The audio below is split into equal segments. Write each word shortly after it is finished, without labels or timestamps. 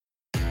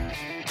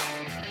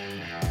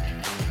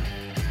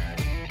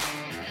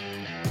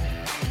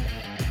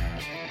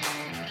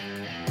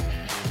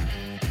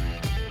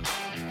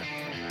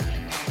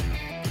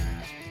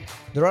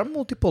There are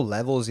multiple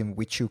levels in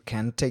which you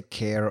can take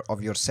care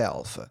of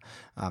yourself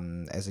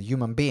as a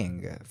human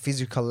being: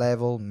 physical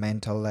level,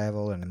 mental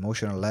level, an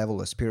emotional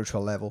level, a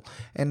spiritual level.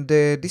 And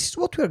this is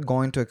what we are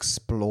going to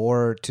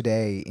explore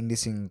today in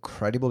this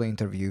incredible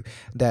interview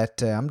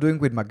that I'm doing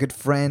with my good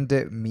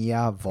friend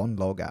Mia von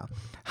Loga.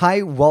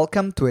 Hi,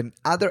 welcome to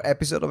another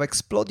episode of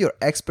Explode Your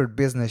Expert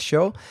Business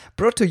Show,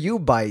 brought to you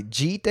by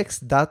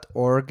gtex.org.uk.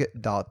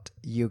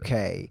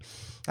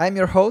 I'm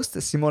your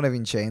host, Simone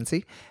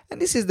Vincenzi,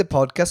 and this is the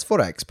podcast for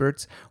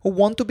experts who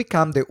want to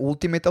become the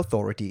ultimate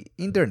authority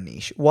in their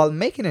niche while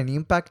making an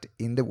impact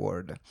in the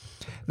world.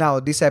 Now,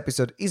 this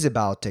episode is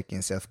about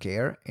taking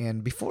self-care,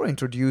 and before I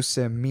introduce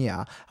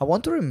Mia, I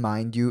want to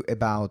remind you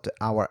about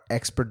our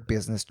expert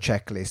business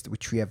checklist,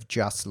 which we have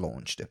just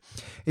launched.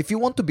 If you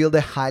want to build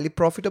a highly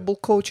profitable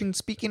coaching,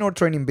 speaking, or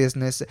training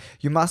business,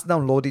 you must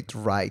download it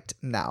right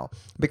now,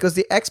 because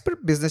the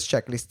expert business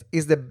checklist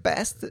is the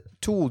best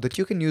tool that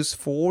you can use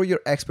for your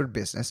expert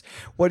business,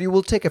 where you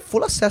will take a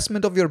full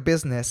assessment of your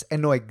business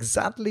and know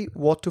exactly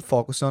what to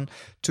focus on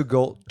to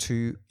go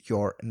to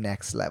your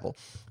next level.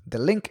 The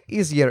link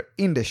is here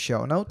in the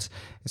show notes,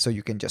 so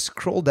you can just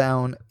scroll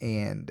down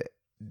and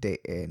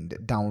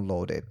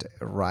download it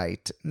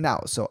right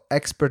now. So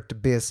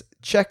Expert Biz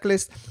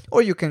Checklist,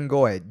 or you can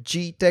go at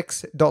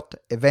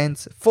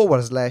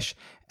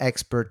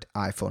gtex.events/expert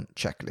iPhone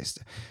checklist.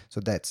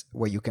 So that's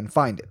where you can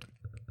find it.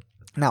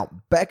 Now,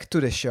 back to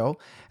the show.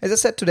 As I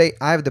said, today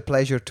I have the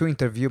pleasure to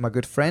interview my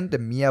good friend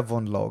Mia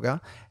von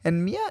Loga.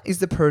 And Mia is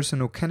the person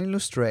who can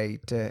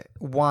illustrate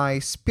why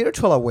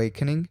spiritual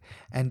awakening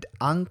and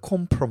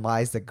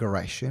uncompromised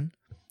aggression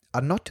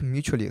are not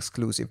mutually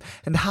exclusive,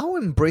 and how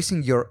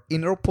embracing your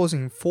inner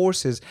opposing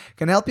forces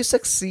can help you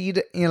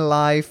succeed in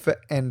life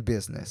and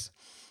business.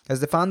 As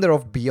the founder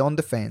of Beyond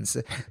Defense,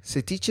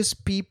 she teaches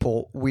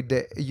people with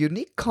a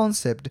unique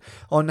concept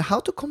on how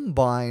to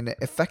combine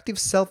effective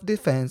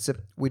self-defense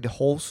with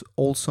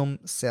wholesome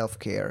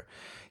self-care.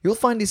 You'll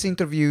find this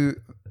interview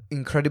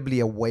incredibly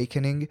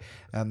awakening.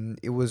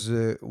 It was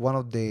one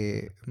of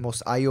the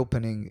most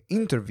eye-opening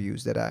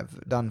interviews that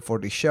I've done for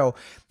the show.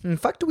 In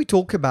fact, we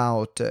talk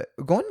about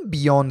going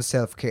beyond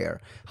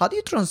self-care. How do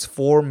you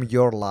transform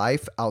your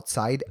life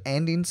outside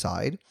and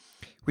inside?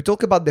 We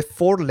talk about the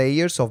 4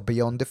 layers of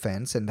Beyond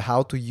Defense and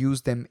how to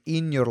use them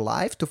in your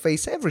life to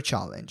face every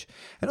challenge.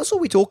 And also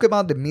we talk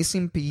about the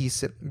missing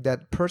piece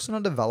that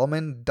personal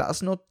development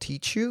does not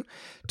teach you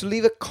to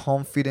live a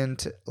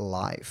confident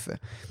life.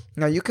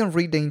 Now you can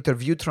read the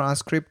interview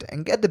transcript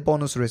and get the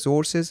bonus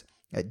resources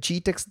at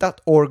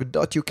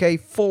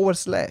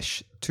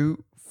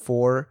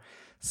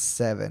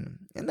gtex.org.uk/247.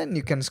 And then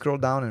you can scroll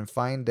down and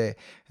find a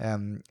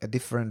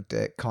different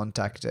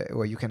contact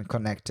where you can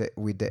connect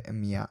with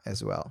Mia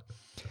as well.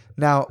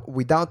 Now,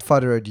 without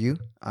further ado,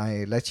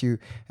 I let you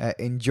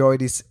enjoy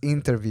this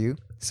interview.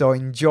 So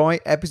enjoy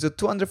episode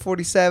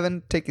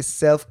 247, take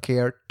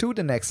self-care to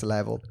the next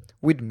level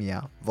with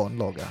Mia von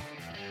Loga.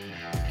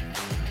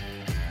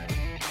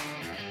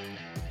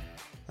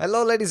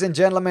 Hello, ladies and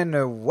gentlemen.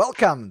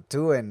 Welcome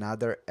to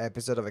another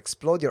episode of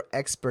Explode Your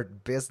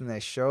Expert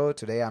Business Show.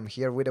 Today I'm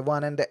here with the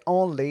one and the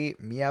only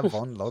Mia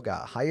von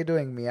Loga. How you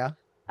doing, Mia?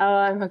 Oh,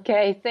 I'm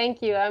okay.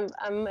 Thank you.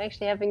 I'm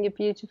actually having a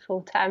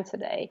beautiful time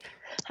today.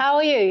 How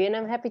are you? And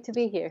I'm happy to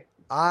be here.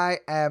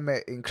 I am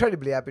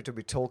incredibly happy to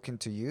be talking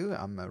to you.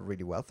 I'm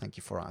really well. Thank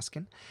you for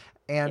asking.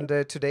 And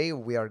today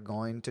we are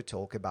going to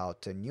talk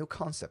about a new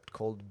concept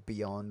called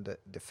Beyond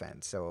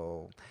Defense.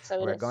 So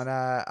we're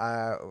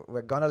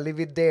gonna leave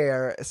it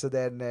there. So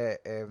then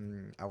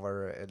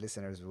our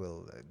listeners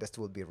will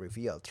be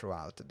revealed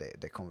throughout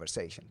the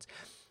conversations.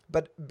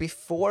 But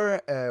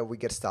before we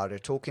get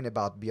started talking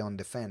about Beyond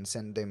Defense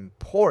and the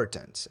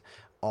importance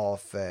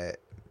of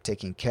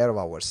taking care of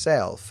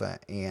ourselves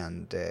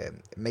and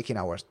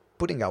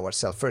putting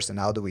ourselves first, and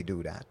how do we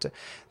do that,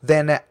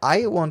 then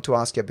I want to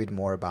ask you a bit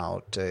more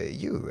about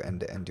you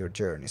and your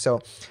journey.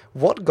 So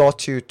what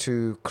got you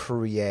to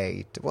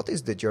create, what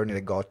is the journey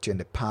that got you and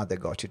the path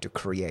that got you to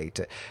create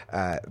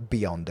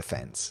Beyond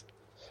Defense?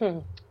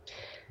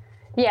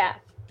 Yeah.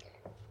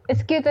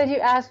 It's good that you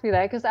asked me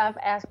that, because I've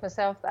asked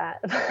myself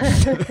that.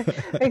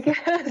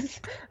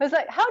 Because I was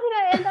like, how did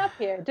I end up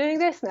here doing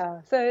this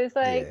now? So it's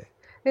like,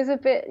 It's a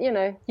bit, you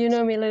know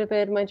me a little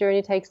bit, my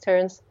journey takes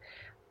turns.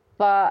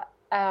 But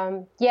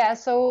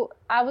so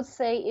I would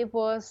say it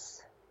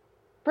was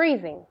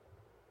breathing.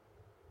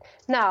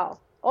 Now,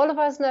 all of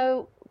us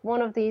know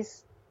one of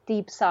these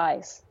deep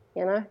sighs,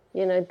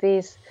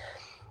 these...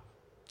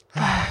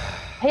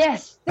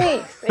 Yes,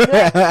 these.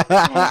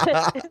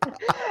 Exactly.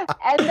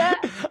 And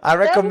I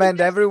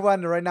recommend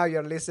everyone right now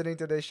you're listening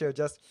to this show,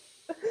 just...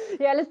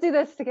 Yeah, let's do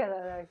this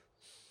together.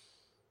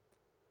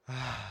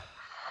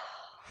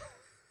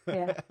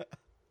 Yeah.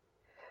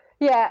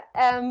 Yeah.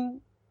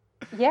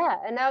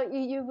 And now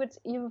you would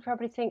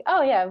probably think,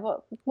 oh yeah,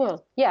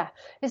 well, yeah.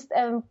 It's,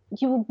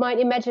 you might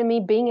imagine me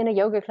being in a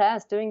yoga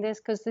class doing this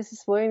because this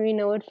is where we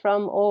know it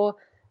from, or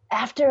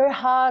after a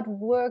hard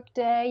work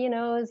day,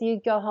 as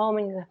you go home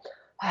and you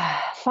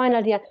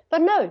finally.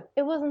 But no,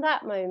 it wasn't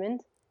that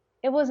moment.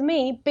 It was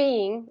me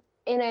being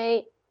in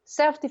a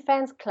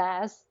self-defense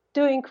class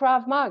doing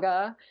Krav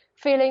Maga,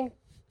 feeling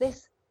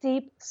this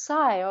deep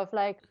sigh of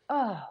like,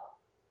 oh.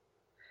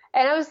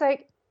 And I was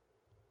like,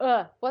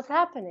 what's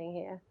happening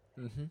here?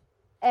 Mm-hmm.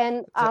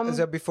 And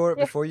so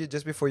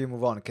before you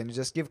move on, can you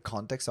just give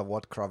context of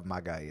what Krav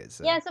Maga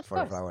is? Yes, of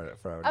for course.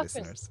 For our Of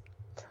listeners. Course.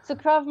 So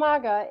Krav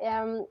Maga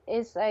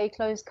is a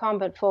close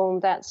combat form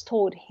that's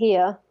taught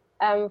here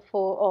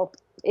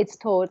it's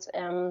taught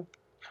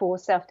for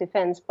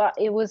self-defense, but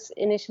it was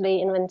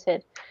initially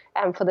invented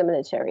for the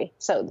military.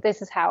 So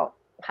this is how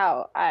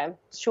I'm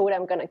sure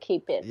I'm going to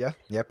keep it.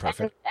 Yeah,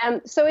 perfect.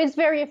 So it's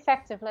very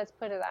effective. Let's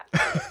put it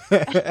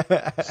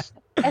that.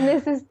 And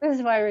this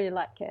is why I really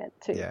like it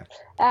too.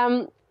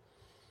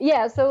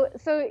 Yeah. So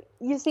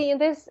you see, in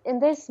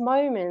this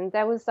moment,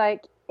 there was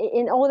like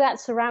in all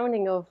that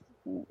surrounding of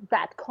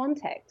that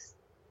context,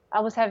 I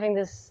was having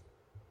this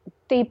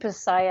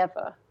deepest sigh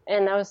ever,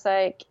 and I was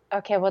like,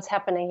 okay, what's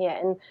happening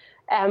here?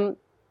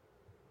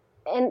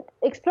 And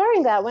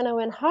exploring that when I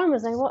went home, I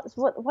was like,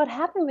 what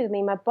happened with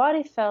me? My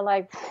body felt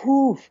like,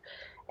 whoof.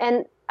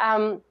 And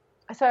I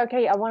thought,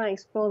 okay, I want to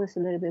explore this a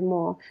little bit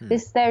more.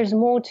 There's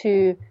more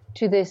to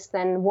this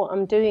than what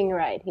I'm doing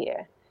right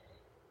here.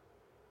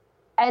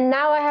 And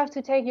now I have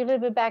to take you a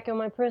little bit back on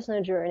my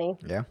personal journey.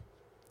 Yeah.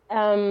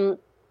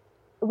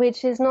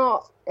 Which has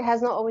not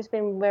always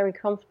been very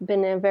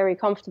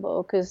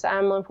comfortable, because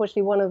I'm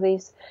unfortunately one of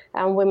these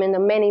women.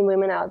 There are many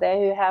women out there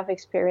who have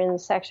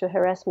experienced sexual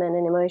harassment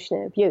and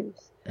emotional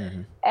abuse.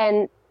 Mm-hmm.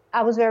 And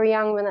I was very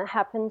young when that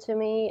happened to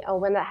me, or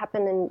when that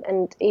happened,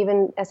 and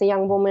even as a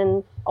young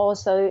woman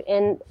also.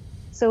 And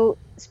so,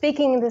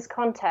 speaking in this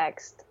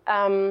context,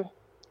 I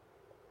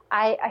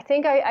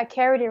think I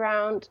carried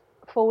around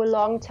for a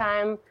long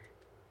time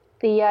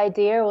the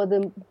idea or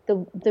the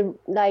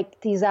like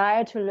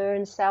desire to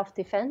learn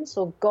self-defense,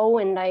 or go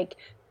and like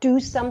do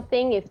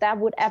something if that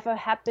would ever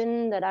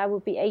happen, that I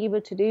would be able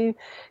to do,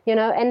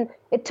 and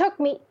it took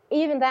me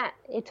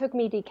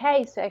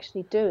decades to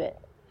actually do it.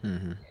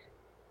 Mm-hmm.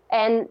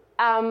 And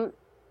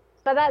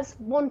but that's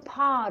one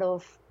part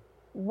of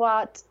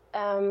what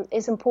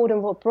is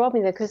important, what brought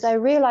me there, because I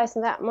realized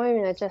in that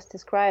moment I just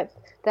described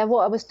that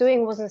what I was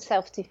doing wasn't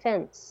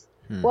self-defense.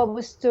 What I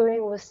was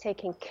doing was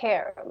taking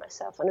care of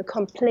myself on a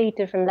complete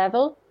different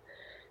level.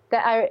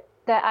 That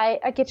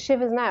I get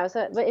shivers now.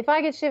 So, but if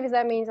I get shivers,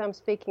 that means I'm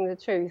speaking the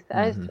truth.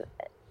 Mm-hmm.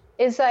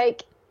 It's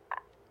like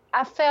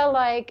I felt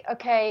like,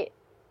 okay,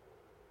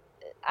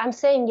 I'm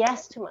saying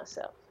yes to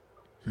myself.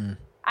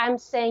 I'm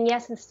saying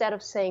yes instead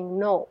of saying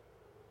no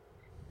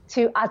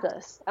to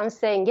others. I'm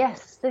saying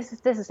yes. This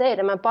is it.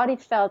 And my body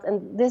felt,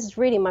 and this is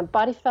really my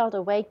body felt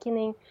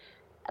awakening.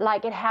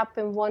 Like it had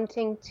been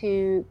wanting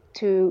to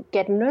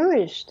get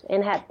nourished,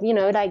 and had,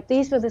 like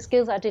these were the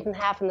skills I didn't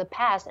have in the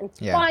past, and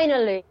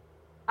finally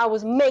I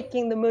was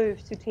making the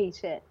move to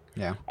teach it.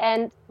 Yeah.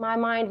 And my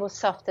mind was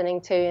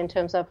softening too, in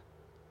terms of,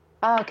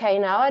 okay,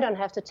 now I don't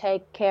have to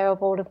take care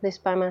of all of this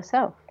by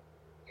myself.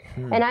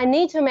 And I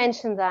need to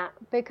mention that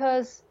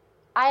because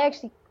I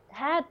actually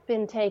had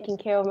been taking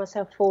care of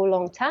myself for a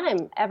long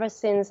time, ever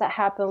since that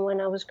happened when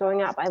I was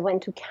growing up. I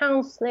went to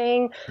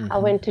counseling. I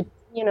went to,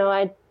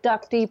 I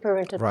dug deeper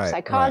into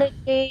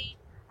psychology.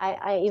 Right.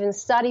 I even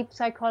studied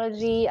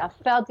psychology. I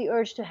felt the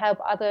urge to help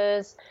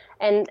others,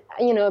 and,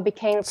 it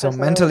became a So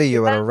mentally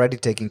you were already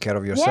taking care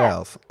of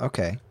yourself. Yeah.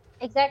 Okay.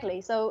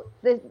 Exactly. So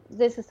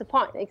this is the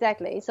point.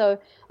 Exactly. So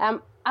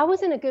I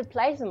was in a good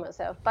place in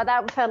myself, but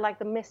that felt like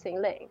the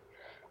missing link.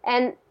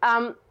 And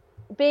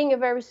being a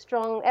very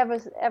strong,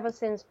 ever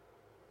since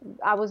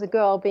I was a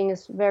girl, being a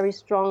very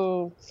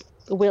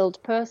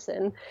strong-willed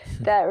person,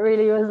 that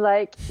really was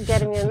like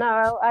getting me.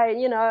 No,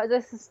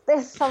 this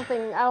is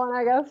something I want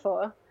to go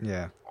for.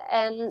 Yeah.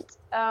 And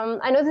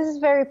I know this is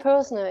very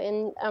personal.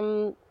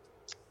 And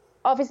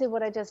obviously,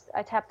 what I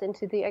tapped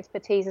into the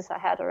expertises I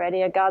had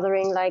already, a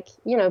gathering, like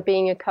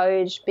being a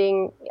coach,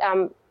 being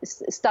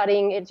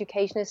studying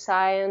educational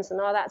science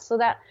and all that. So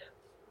that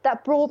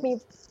brought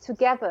me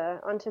together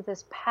onto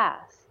this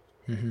path.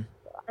 Mm-hmm.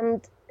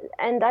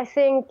 And I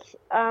think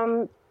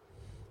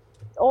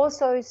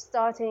also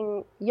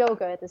starting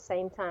yoga at the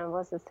same time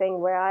was the thing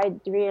where I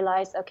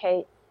realized,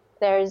 okay,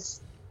 there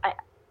is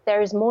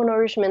more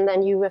nourishment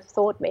than you have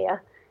thought, Mia.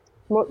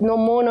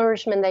 More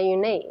nourishment than you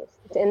need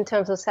in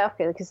terms of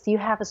self-care, because you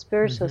have a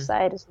spiritual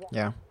side as well.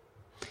 Yeah.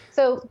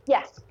 So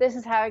yes, this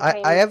is how it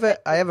came. I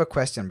have a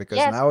question, because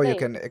now please.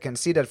 you can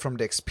see that from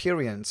the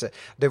experience,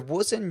 there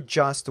wasn't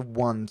just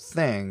one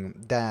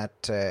thing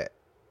that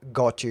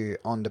got you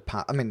on the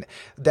path. I mean,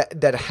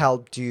 that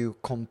helped you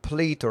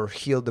complete or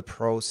heal the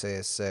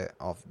process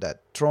of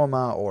that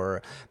trauma,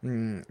 or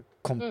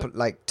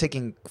like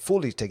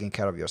fully taking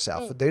care of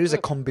yourself. There is a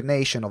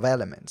combination of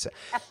elements.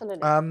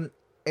 Absolutely.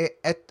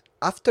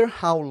 After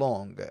how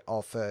long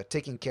of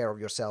taking care of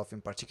yourself,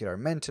 in particular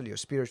mentally or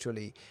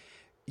spiritually,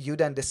 you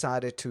then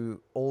decided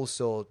to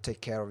also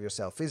take care of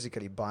yourself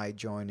physically by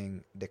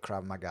joining the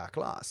Krav Maga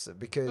class,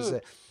 because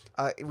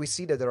we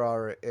see that there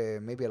are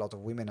maybe a lot of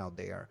women out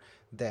there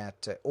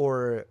that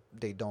or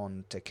they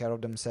don't take care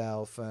of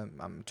themselves.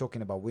 I'm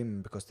talking about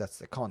women because that's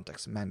the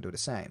context. Men do the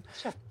same.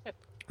 Sure.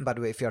 But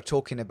if you're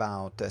talking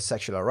about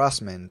sexual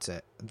harassment,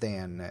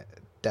 then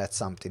that's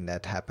something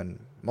that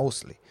happened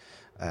mostly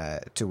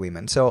to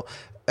women. So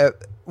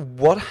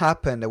what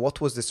happened? What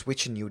was the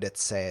switch in you that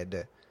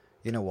said,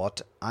 you know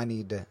what, I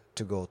need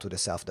to go to the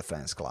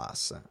self-defense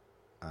class?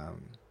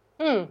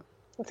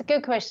 It's a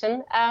good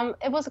question.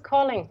 It was a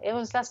calling. It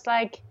was just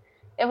like,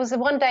 it was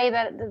one day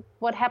that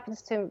what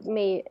happens to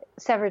me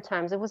several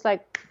times. It was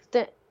like,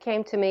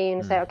 came to me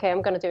and said, okay,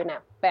 I'm going to do it now.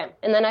 Bam.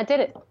 And then I did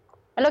it.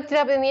 I looked it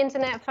up in the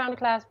internet, found a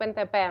class, went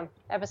there, bam.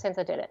 Ever since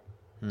I did it.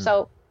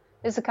 So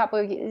it's a couple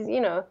of,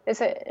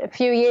 it's a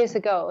few years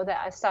ago that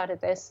I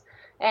started this,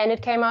 and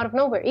it came out of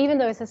nowhere. Even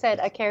though, as I said,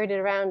 I carried it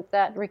around,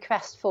 that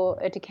request for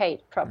a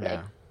decade, probably.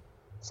 Yeah.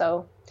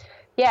 So,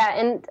 yeah,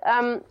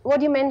 and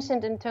what you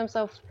mentioned in terms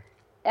of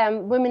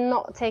women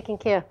not taking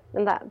care,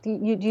 and that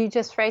you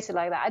just phrase it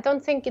like that. I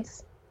don't think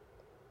it's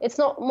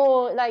not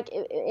more like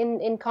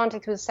in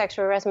contact with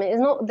sexual harassment.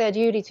 It's not their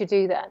duty to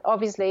do that.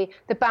 Obviously,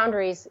 the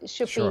boundaries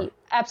should be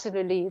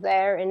absolutely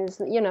there, and it's,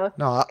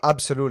 No,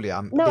 absolutely.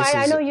 I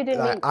know you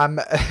didn't mean.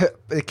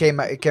 It came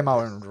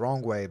out in the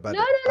wrong way, but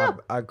No.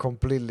 I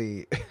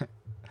completely.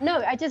 No,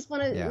 I just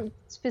want to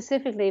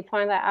specifically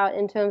point that out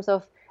in terms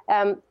of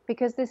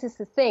because this is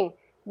the thing.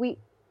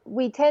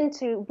 We tend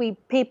to,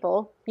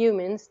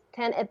 humans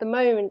tend at the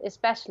moment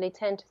especially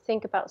tend to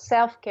think about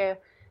self-care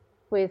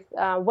with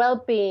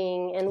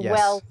well-being and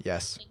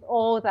and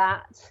all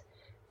that.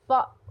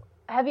 But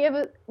have you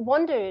ever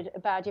wondered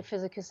about your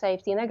physical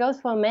safety? And that goes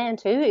for a man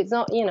too. It's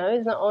not,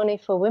 it's not only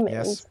for women.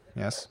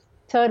 Yes.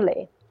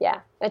 Totally.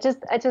 Yeah. I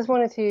just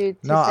wanted to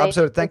no, say,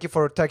 absolutely. Thank you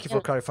for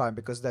clarifying,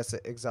 because that's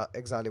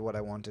exactly what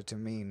I wanted to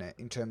mean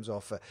in terms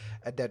of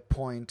at that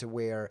point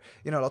where,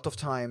 a lot of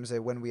times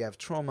when we have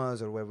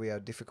traumas or where we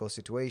have difficult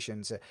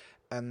situations,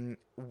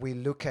 we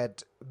look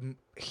at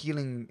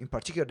healing, in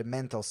particular the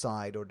mental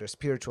side or the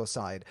spiritual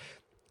side,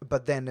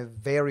 but then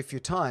very few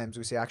times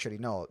we say, actually,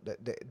 no,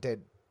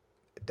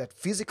 that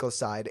physical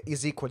side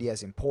is equally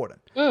as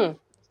important.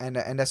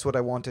 And that's what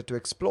I wanted to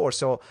explore.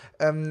 So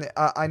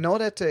I know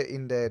that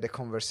in the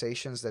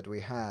conversations that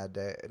we had,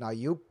 now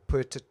you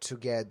put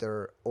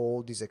together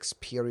all these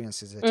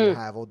experiences that you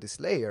have, all this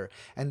layer,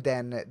 and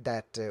then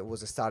that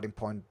was a starting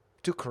point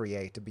to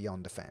create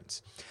Beyond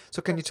Defense.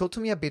 So can you talk to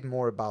me a bit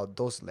more about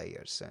those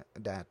layers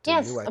that you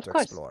had to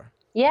explore?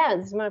 Yeah,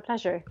 this is my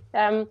pleasure.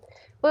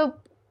 Well,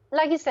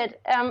 like you said,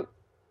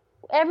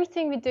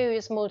 everything we do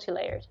is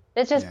multi-layered.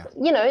 It's just,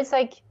 it's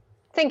like,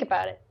 think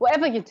about it.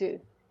 Whatever you do,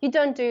 you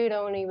don't do it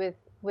only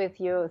with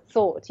your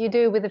thoughts. You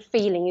do it with a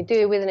feeling. You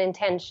do it with an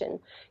intention.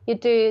 You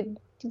do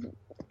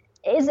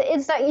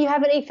it's like you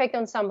have an effect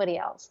on somebody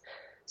else.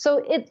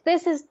 So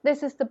this is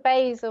the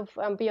base of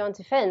Beyond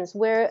Defense,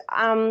 where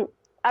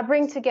I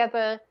bring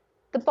together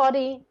the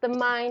body, the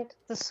mind,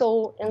 the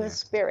soul, and the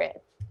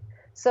spirit.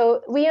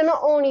 So we are not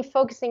only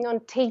focusing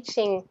on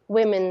teaching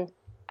women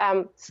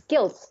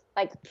skills,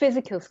 like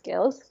physical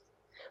skills,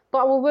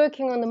 but we're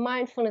working on the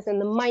mindfulness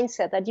and the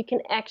mindset that you can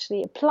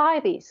actually apply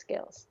these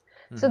skills.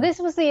 So this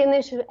was the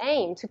initial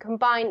aim, to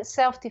combine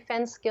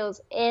self-defense skills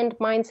and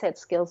mindset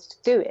skills to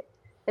do it.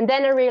 And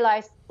then I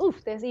realized,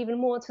 there's even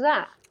more to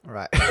that.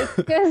 Right.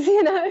 Because,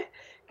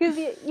 because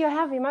you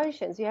have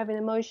emotions, you have an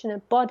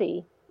emotional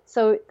body.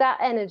 So that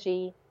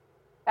energy,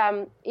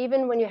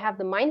 even when you have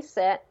the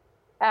mindset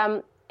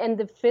and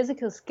the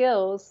physical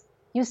skills,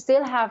 you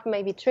still have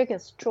maybe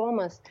triggers,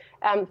 traumas,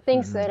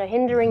 things that are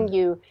hindering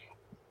you,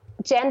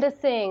 gender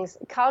things,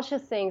 culture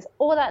things,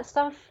 all that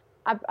stuff.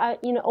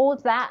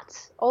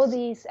 All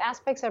these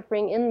aspects I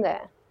bring in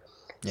there.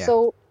 Yeah.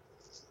 So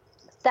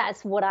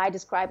that's what I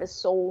describe as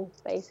soul,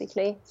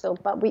 basically. So,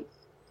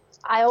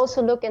 I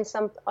also look at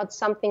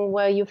something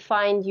where you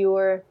find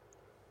your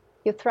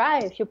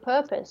thrive, your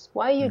purpose.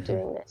 Why are you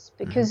doing this?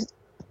 Because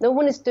no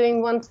one is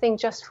doing one thing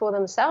just for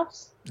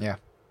themselves. Yeah.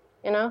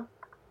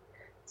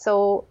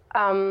 So,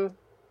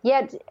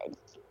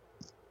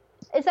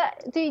 is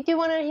that? Do you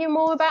want to hear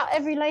more about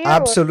every layer?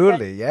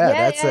 Absolutely,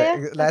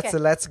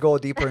 let's go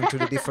deeper into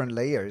the different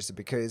layers,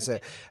 because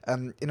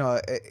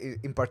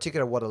in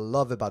particular, what I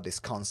love about this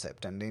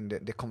concept and in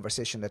the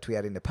conversation that we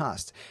had in the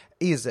past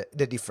is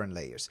the different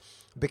layers.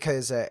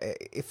 Because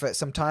if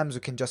sometimes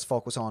we can just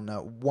focus on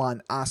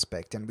one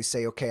aspect and we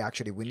say, okay,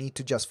 actually we need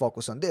to just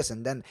focus on this,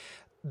 and then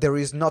there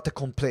is not a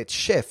complete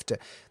shift,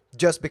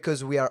 just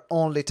because we are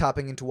only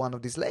tapping into one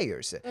of these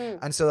layers.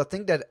 And so I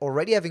think that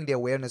already having the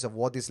awareness of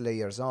what these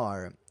layers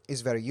are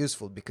is very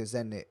useful, because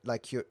then,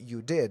 like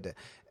you did,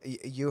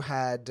 you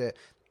had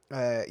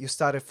you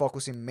started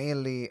focusing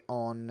mainly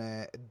on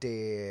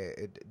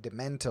the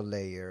mental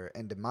layer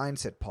and the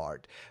mindset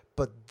part,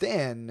 but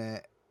then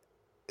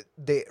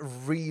the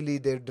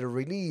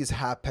release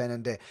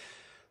happened, and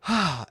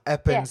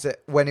happens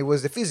when it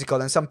was the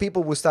physical, and some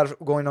people will start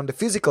going on the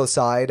physical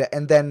side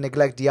and then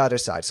neglect the other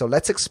side. So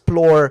let's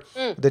explore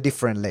the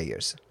different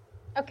layers.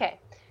 Okay,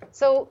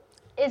 so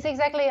it's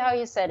exactly how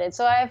you said it.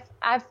 So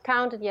I've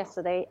counted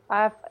yesterday.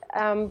 I've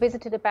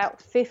visited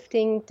about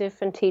 15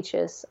 different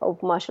teachers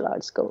of martial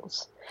arts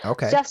schools.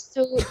 Okay. Just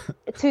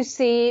to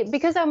see,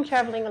 because I'm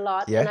traveling a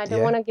lot and I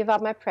don't want to give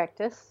up my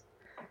practice.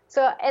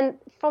 So, and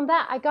from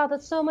that I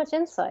gathered so much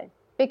insight,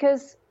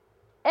 because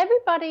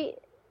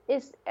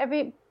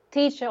every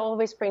teacher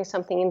always brings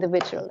something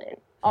individual in,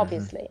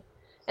 obviously,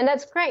 and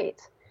that's great.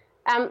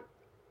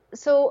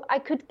 So I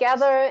could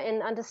gather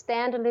and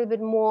understand a little bit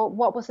more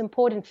what was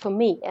important for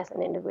me as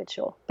an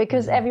individual,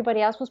 because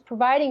everybody else was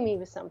providing me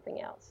with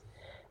something else,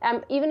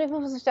 even if it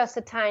was just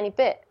a tiny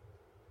bit.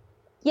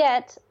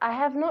 Yet I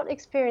have not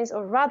experienced,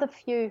 or rather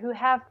few, who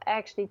have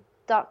actually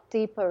dug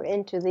deeper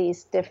into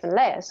these different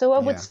layers. So I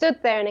would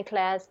stood there in a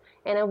class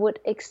and I would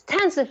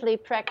extensively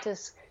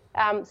practice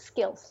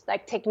skills,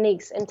 like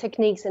techniques. And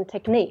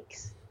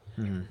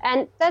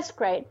that's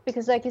great,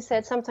 because like you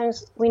said,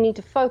 sometimes we need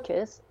to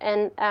focus,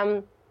 and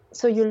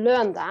so you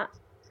learn that.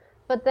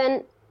 But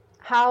then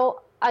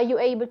how are you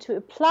able to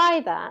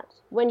apply that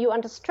when you're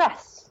under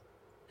stress?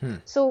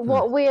 So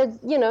what we're,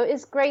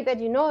 it's great that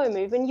you know a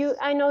move, and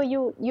I know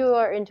you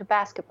are into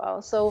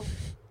basketball. So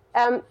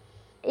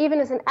even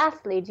as an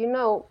athlete,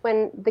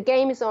 when the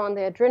game is on,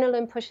 the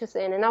adrenaline pushes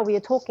in, and now we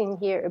are talking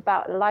here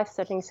about a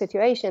life-threatening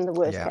situation, the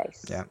worst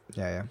case.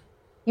 Yeah.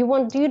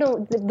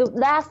 The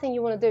last thing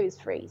you want to do is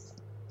freeze,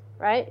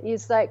 right?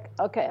 It's like,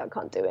 okay, I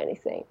can't do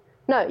anything.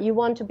 No, you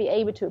want to be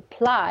able to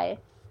apply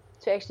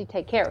to actually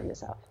take care of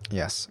yourself.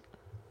 Yes.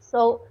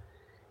 So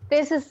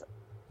this is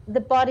the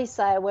body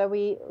side,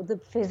 the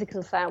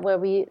physical side,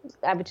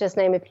 I would just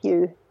name a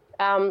few,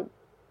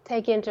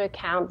 take into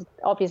account,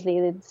 obviously,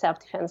 the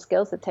self-defense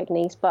skills, the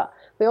techniques, but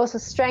we also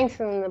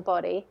strengthen the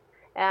body,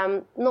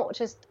 not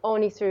just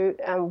only through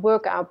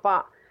workout,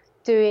 but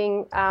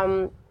doing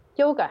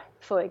yoga,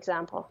 for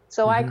example.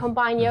 So I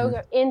combine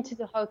yoga into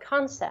the whole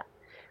concept,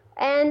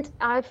 and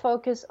I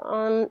focus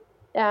on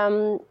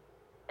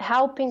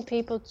helping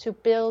people to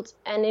build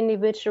an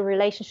individual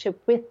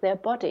relationship with their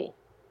body,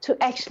 to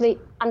actually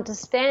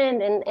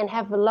understand and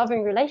have a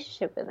loving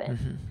relationship with it,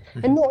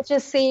 and not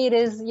just see it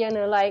as,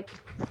 like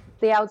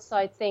the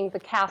outside thing. The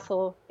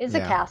castle is a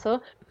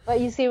castle, but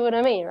you see what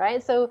I mean,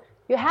 right? So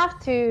you have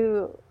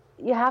to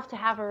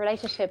have a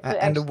relationship.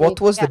 And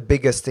what was the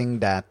biggest thing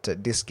that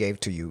this gave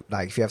to you?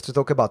 Like, if you have to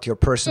talk about your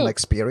personal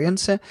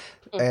experience,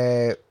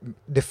 the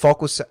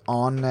focus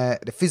on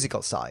the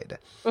physical side,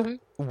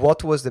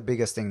 what was the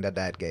biggest thing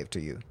that gave to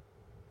you?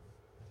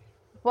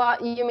 Well,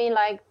 you mean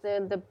like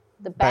the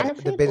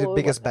benefit? The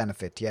biggest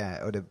benefit,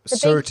 or the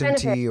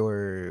certainty,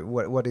 or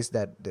what is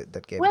that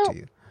gave it to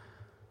you?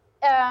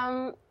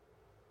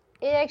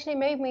 It actually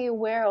made me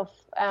aware of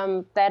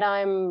that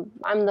I'm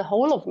the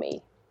whole of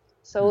me,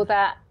 so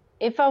that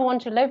if I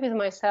want to live with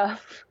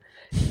myself,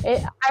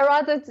 I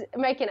rather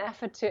make an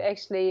effort to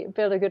actually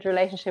build a good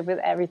relationship with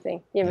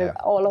everything,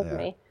 all of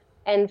me,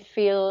 and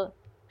feel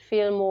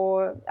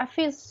more. I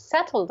feel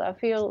settled. I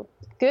feel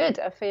good.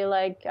 I feel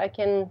like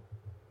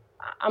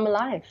I'm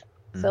alive.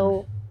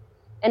 So,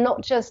 and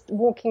not just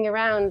walking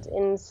around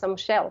in some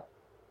shell.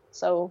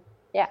 So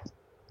yeah, perfect.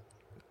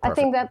 I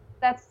think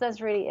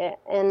that's really it.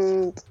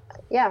 And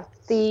yeah,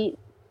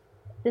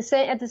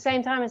 at the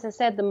same time, as I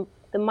said,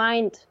 the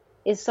mind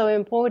is so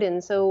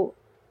important. So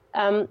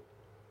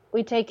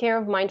we take care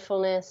of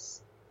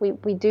mindfulness.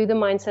 We do the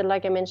mindset,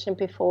 like I mentioned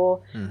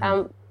before.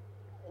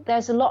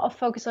 There's a lot of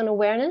focus on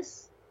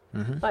awareness,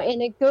 but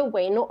in a good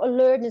way, not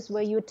alertness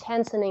where you're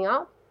tensioning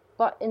up,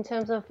 but in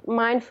terms of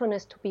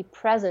mindfulness, to be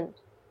present,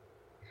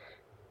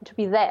 to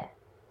be there,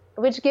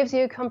 which gives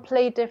you a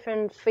complete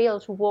different feel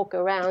to walk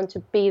around, to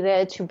be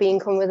there, to be in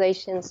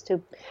conversations,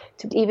 to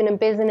even in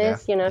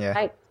business,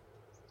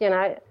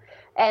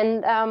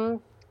 and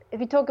if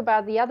you talk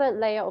about the other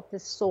layer of the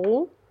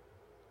soul,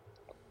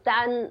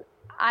 then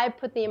I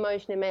put the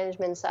emotional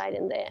management side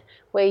in there,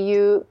 where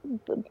a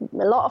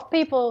lot of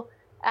people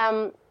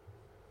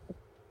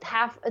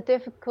have a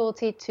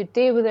difficulty to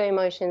deal with their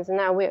emotions. And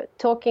now we're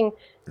talking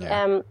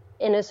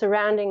in a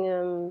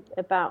surrounding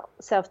about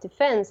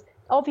self-defense.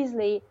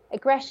 Obviously,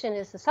 aggression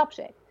is the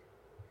subject.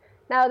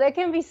 Now, there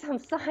can be some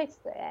sides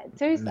there,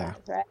 two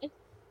sides, right?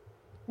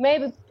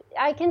 Maybe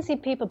I can see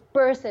people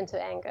burst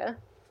into anger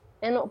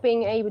and not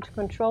being able to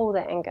control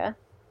their anger,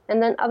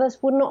 and then others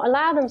would not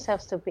allow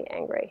themselves to be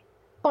angry.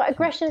 But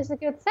aggression is a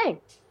good thing.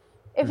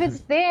 If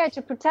it's there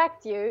to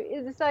protect you,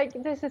 it's like,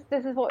 this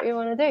is what you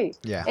want to do.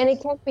 Yeah. And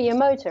it can be a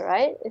motor,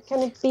 right? It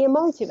can be a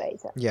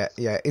motivator. Yeah.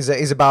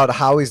 It's about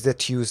how is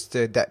that used,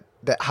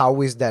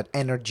 how is that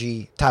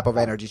type of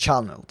energy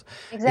channeled?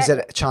 Exactly. Is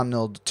it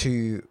channeled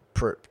to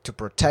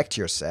protect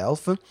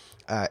yourself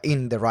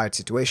in the right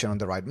situation, on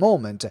the right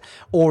moment,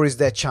 or is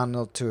that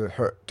channeled to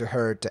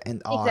hurt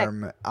and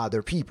harm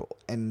other people?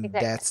 And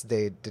that's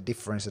the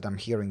difference that I'm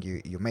hearing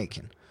you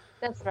making.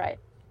 That's right.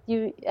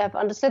 you have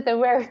understood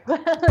them very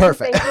well.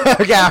 Perfect.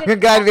 Okay, I'm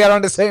glad we are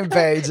on the same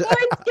page. No,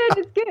 it's good.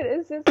 It's good.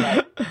 It's just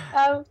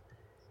like,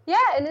 yeah,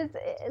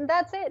 and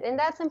that's it, and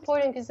that's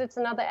important because it's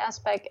another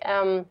aspect.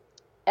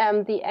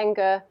 The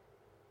anger,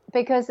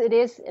 because it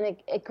is an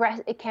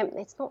aggressive.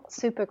 It's not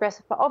super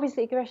aggressive, but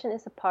obviously aggression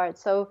is a part.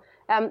 So,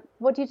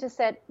 what you just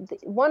said,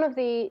 one of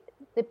the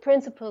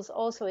principles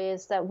also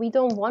is that we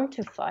don't want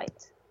to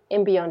fight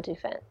in Beyond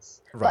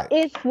Defense. Right. But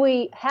if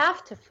we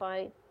have to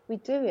fight, we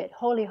do it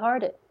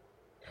wholehearted.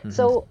 Mm-hmm.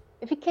 So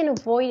if you can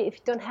avoid it, if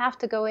you don't have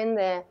to go in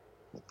there,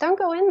 don't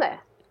go in there.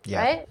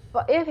 Yeah. Right?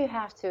 But if you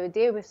have to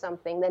deal with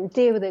something, then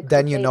deal with it.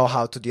 Then you know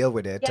how to deal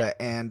with it,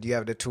 and you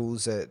have the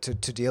tools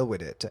to deal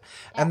with it.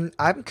 Yeah.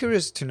 I'm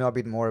curious to know a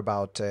bit more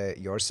about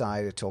your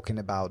side, talking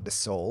about the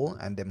soul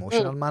and the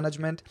emotional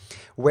management.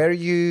 Were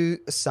you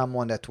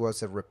someone that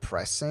was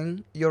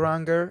repressing your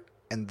anger,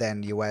 and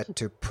then you had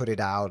to put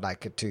it out,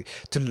 like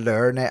to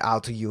learn how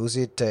to use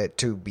it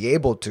to be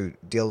able to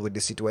deal with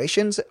the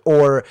situations?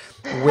 Or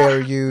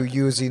were you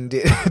using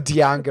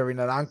the anger in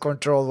an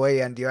uncontrolled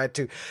way and you had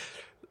to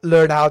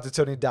learn how to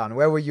turn it down?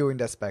 Where were you in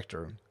that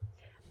spectrum?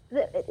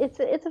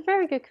 It's a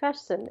very good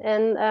question,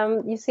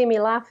 and you see me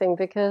laughing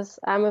because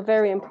I'm a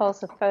very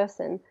impulsive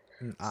person.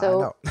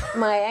 So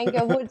my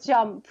anger would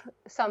jump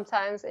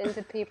sometimes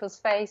into people's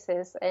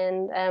faces,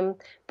 and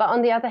but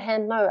on the other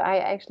hand, no, I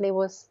actually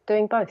was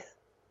doing both.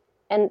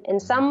 And in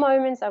some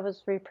moments, I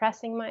was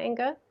repressing my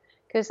anger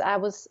because I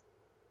was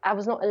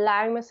not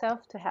allowing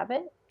myself to have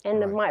it,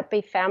 and there might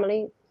be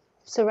family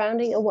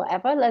surrounding or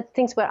whatever, like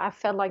things where I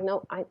felt like,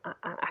 no, I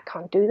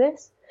can't do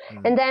this.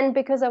 And then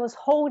because I was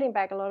holding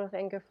back a lot of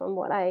anger from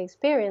what I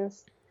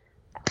experienced,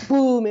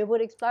 boom, it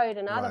would explode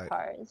in other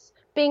parts,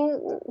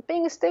 being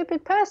a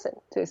stupid person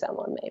to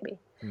someone maybe.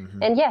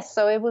 And yes,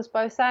 so it was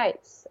both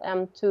sides,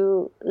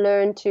 to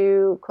learn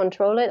to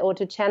control it or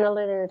to channel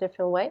it in a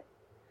different way,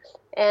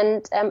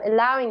 and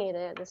allowing it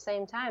at the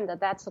same time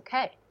that's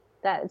okay,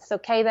 that it's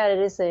okay, that it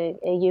is a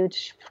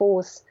huge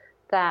force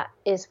that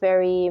is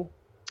very,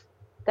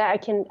 that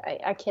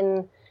I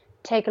can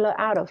take a lot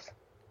out of.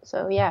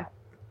 So yeah.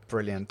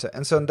 Brilliant.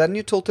 And so then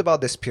you talked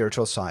about the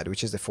spiritual side,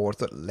 which is the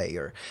fourth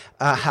layer.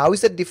 How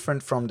is that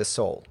different from the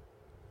soul?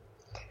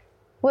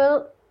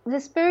 Well, the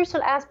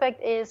spiritual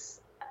aspect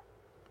is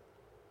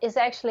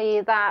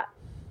actually that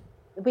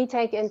we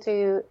take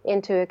into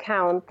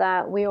account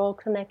that we're all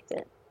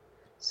connected.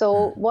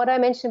 So what I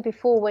mentioned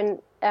before, when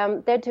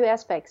there are two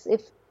aspects.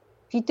 If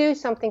you do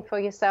something for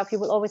yourself, you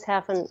will always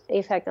have an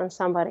effect on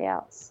somebody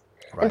else.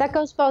 Right. And that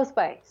goes both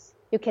ways.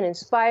 You can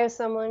inspire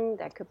someone.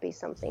 That could be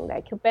something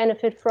they could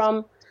benefit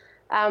from.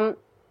 But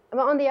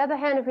on the other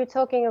hand, if you're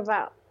talking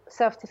about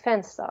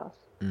self-defense stuff,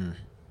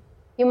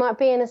 you might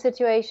be in a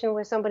situation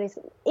where somebody's,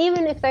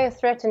 even if they are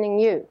threatening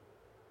you,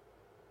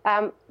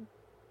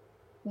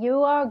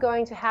 you are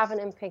going to have an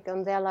impact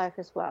on their life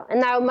as well. And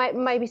now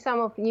maybe some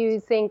of you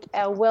think,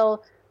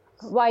 well,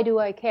 why do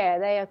I care?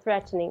 They are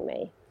threatening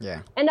me.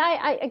 Yeah. And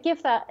I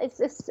give that,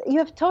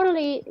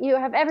 you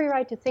have every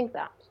right to think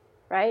that,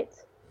 right?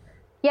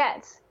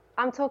 Yet,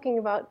 I'm talking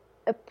about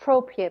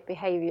appropriate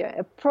behavior,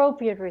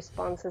 appropriate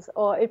responses,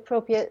 or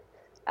appropriate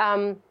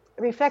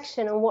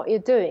reflection on what you're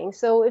doing.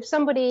 So if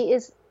somebody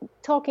is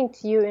talking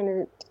to you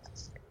in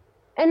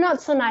a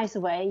not so nice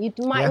way, you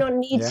might not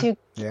need to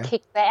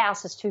kick their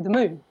asses to the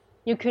moon.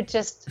 You could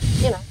just,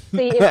 see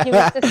if you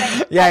was to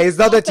say, it's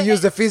not that you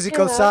use the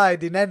physical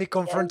side in any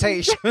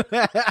confrontation. Something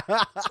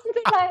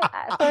like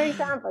that, for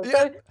example. Yeah.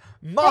 So,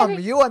 Mom,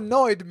 you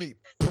annoyed me.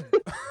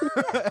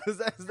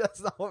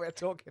 That's not what we're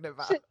talking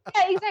about.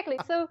 Yeah, exactly.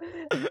 So,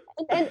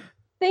 and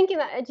thinking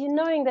that,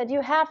 knowing that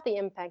you have the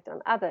impact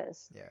on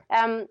others.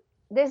 Yeah.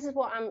 This is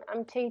what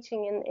I'm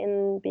teaching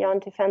in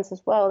Beyond Defense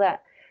as well,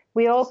 that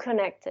we're all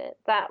connected,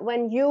 that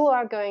when you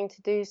are going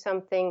to do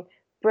something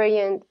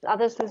brilliant,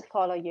 others will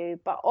follow you,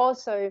 but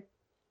also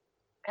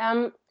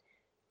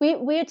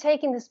we're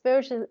taking the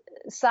spiritual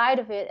side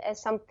of it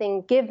as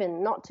something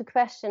given, not to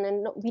question,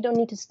 and we don't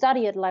need to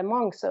study it like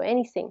monks or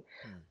anything.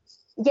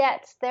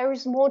 Yet there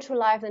is more to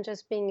life than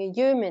just being a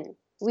human.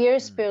 We are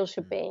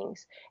spiritual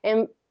beings,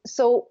 and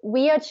so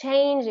we are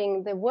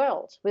changing the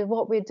world with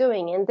what we're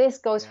doing, and this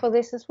goes for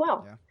this as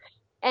well. Yeah.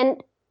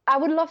 And I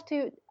would love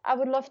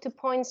to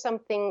point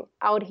something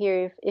out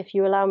here if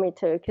you allow me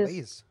to,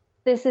 because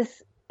this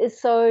is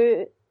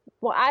so.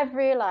 Well, I've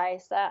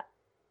realized that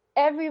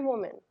every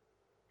woman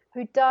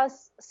who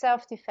does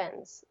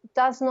self-defense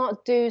does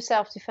not do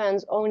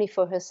self-defense only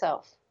for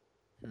herself.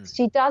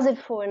 She does it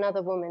for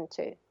another woman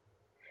too,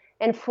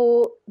 and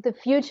for the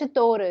future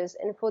daughters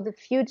and for the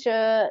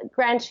future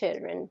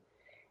grandchildren.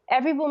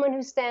 Every woman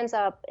who stands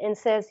up and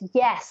says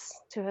yes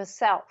to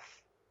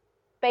herself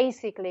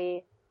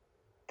basically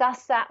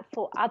does that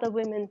for other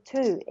women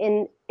too,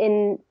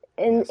 in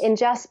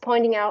just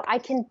pointing out, I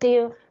can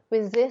deal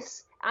with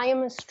this. I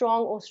am as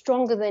strong or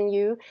stronger than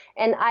you,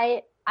 and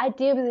I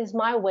deal with this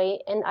my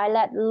way, and I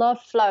let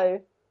love flow.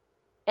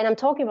 And I'm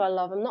talking about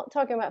love. I'm not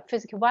talking about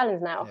physical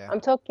violence now. Yeah.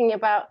 I'm talking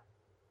about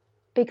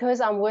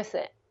because I'm worth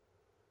it.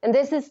 And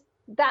this is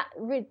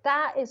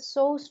that is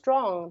so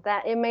strong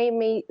that it made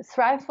me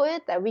thrive for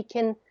it, that we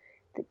can,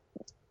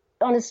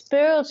 on a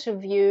spiritual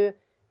view,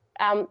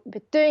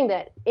 but doing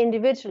that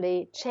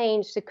individually,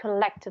 change the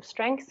collective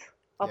strength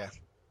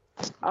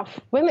of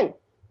women.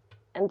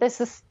 And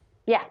this is,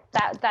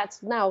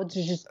 that's now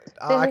just...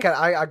 I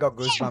got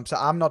goosebumps.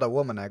 I'm not a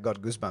woman. I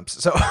got goosebumps.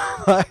 So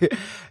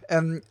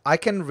I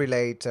can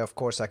relate. Of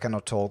course, I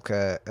cannot talk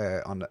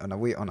on a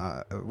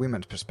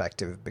women's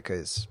perspective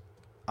because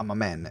I'm a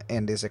man,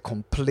 and it's a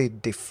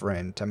complete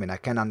different. I mean, I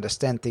can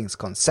understand things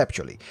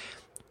conceptually,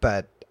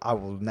 but I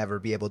will never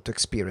be able to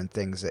experience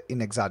things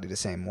in exactly the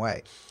same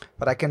way.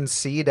 But I can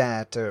see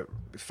that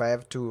if I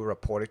have to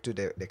report it to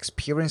the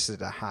experiences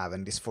that I have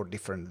in these 4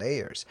 different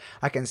layers,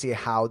 I can see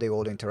how they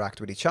all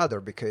interact with each other.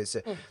 Because,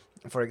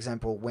 for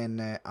example,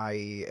 when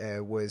I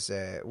was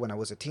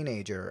a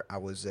teenager, I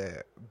was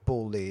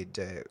bullied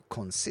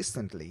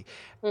consistently,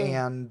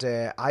 and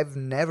I've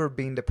never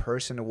been the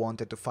person who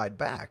wanted to fight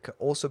back.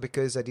 Also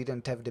because I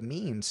didn't have the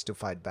means to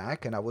fight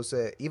back, and I was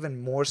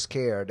even more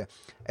scared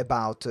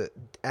about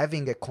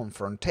having a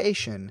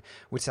confrontation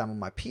with some of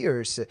my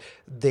peers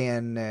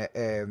than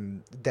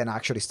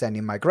actually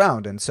standing my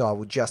ground. And so I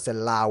would just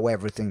allow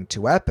everything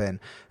to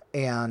happen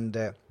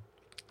and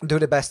do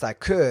the best I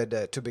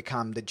could to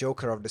become the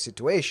joker of the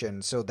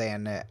situation, so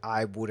then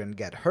I wouldn't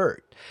get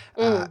hurt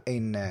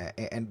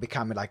and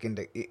become like in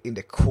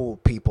the cool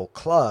people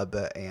club,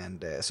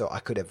 and so I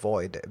could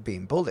avoid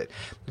being bullied.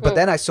 But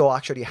then I saw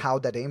actually how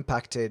that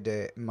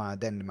impacted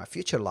my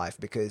future life,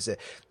 because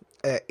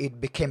it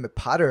became a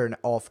pattern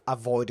of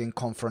avoiding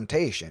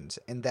confrontations,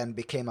 and then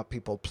became a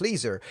people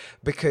pleaser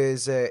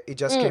because it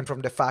just came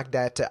from the fact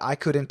that I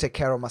couldn't take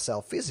care of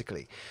myself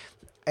physically.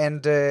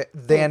 And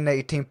then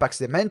it impacts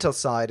the mental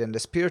side and the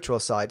spiritual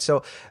side.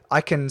 So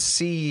I can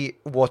see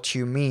what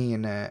you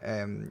mean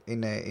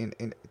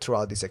in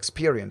throughout this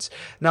experience.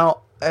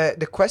 Now,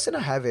 the question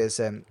I have is,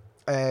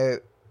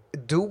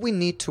 do we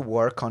need to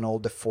work on all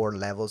the 4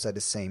 levels at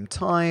the same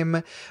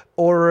time,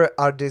 or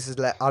are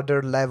there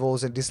other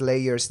levels and these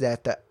layers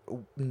that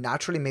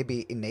naturally,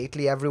 maybe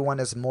innately, everyone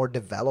is more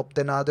developed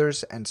than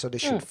others, and so they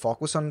should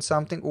focus on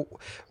something?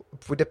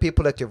 With the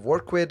people that you've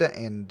worked with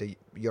and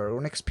your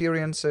own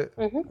experience,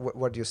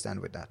 where do you stand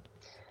with that?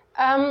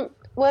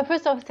 Well,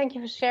 first off, thank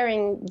you for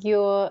sharing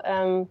your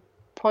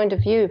point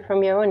of view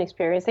from your own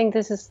experience. I think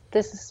this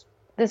is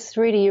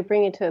really, you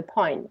bring it to a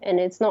point, and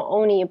it's not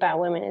only about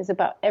women; it's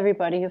about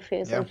everybody who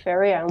feels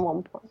inferior at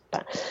one point.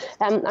 But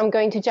I'm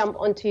going to jump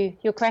onto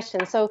your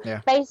question. So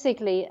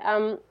basically,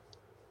 no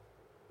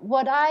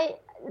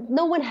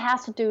one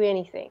has to do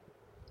anything.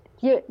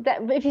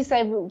 If you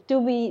say, do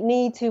we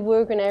need to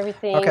work on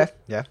everything? Okay,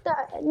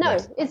 no,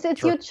 it's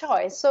your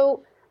choice.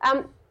 So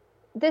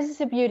this is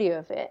the beauty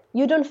of it.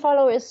 You don't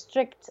follow a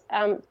strict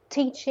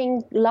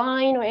teaching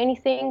line or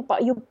anything,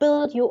 but you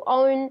build your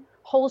own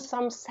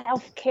wholesome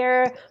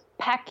self-care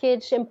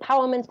package,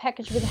 empowerment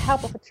package with the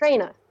help of a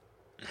trainer.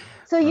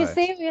 So you're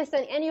serious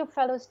than any of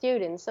fellow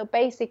students. So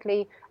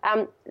basically,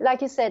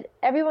 like you said,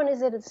 everyone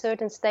is at a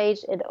certain stage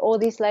at all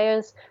these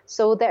layers.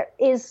 So there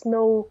is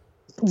no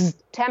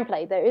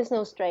template. There is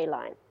no straight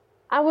line.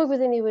 I work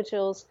with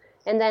individuals,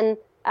 and then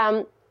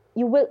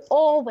you will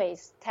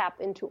always tap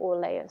into all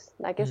layers.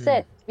 Like I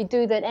said, we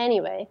do that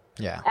anyway.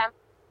 Yeah.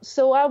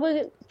 So I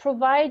will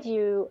provide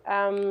you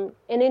an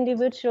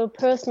individual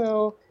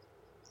personal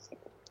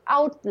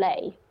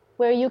outlay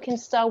where you can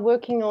start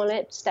working on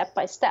it step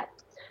by step.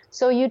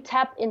 So you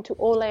tap into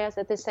all layers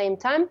at the same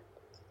time.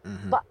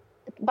 But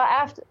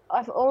after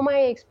all my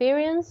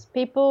experience,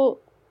 people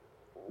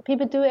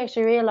do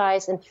actually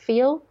realize and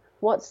feel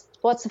what's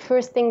the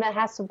first thing that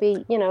has to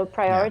be,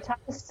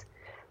 prioritized.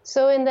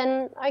 So, and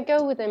then I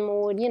go with them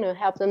or,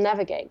 help them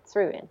navigate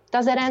through it.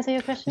 Does that answer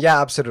your question?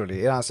 Yeah,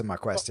 absolutely. It answered my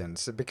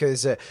questions,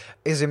 because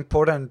it's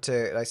important.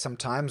 Like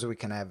sometimes we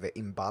can have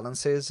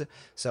imbalances.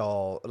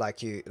 So,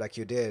 like you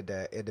did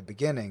at the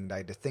beginning,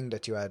 like the thing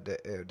that you had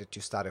that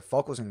you started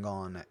focusing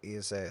on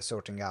is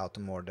sorting out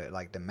more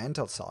the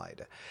mental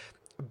side,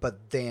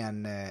 but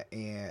then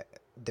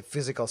the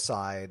physical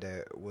side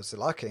was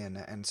lacking,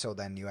 and so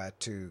then you had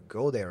to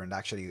go there, and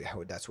actually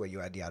that's where you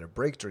had the other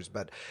breakthroughs.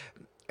 But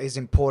it's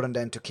important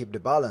then to keep the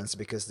balance,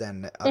 because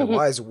then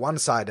otherwise one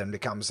side then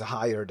becomes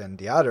higher than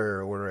the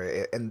other,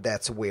 and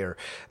that's where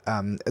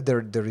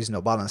there is no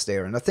balance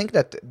there. And I think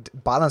that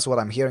balance, what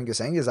I'm hearing you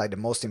saying, is like the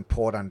most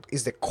important,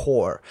 is the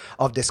core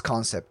of this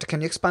concept.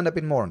 Can you expand a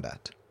bit more on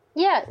that?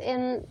 Yeah,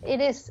 and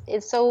it is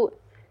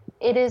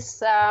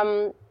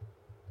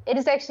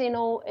actually in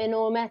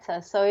all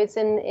matter. So it's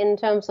in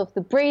terms of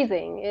the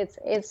breathing.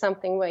 It's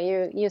something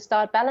where you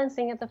start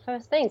balancing at the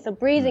first thing. So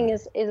breathing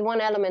is one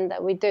element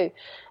that we do.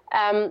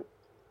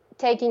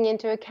 Taking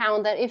into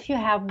account that if you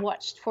have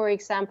watched, for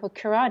example,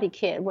 Karate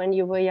Kid when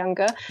you were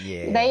younger,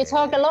 they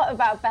talk a lot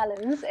about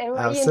balance. And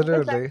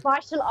absolutely. It's a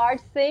martial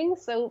arts thing,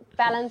 so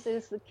balance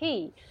is the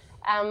key.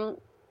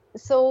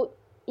 So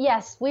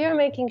yes, we are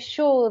making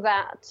sure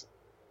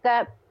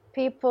that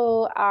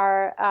people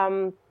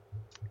are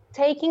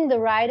taking the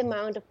right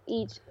amount of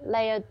each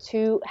layer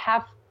to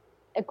have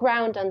a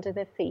ground under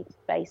their feet,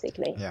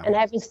 basically, Yeah. and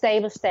have a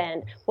stable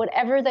stand,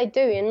 whatever they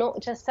do, and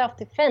not just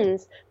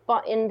self-defense,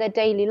 but in their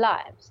daily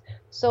lives.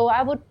 So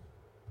I would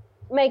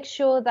make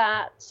sure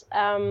that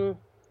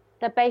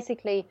that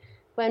basically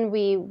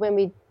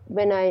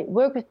when I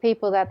work with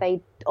people, that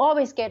they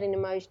always get an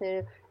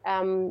emotional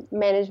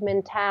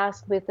management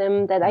task with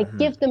them, that I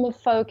give them a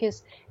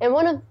focus. And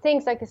one of the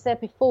things, like I said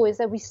before, is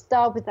that we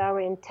start with our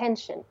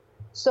intention.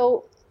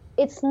 So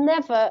it's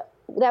never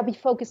that we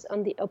focus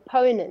on the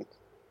opponent.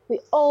 We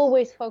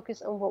always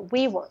focus on what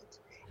we want.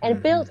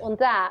 And build on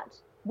that,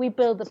 we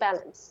build the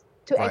balance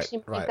to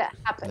actually make that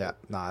happen. Yeah,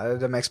 no,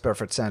 that makes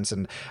perfect sense.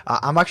 And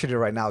I'm actually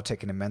right now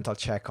taking a mental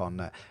check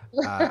on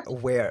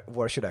where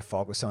should I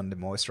focus on the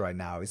most right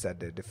now. Is that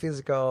the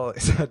physical?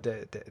 Is that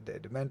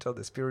the mental,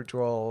 the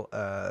spiritual?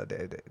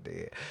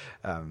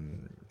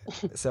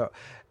 So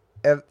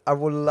I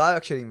would like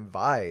actually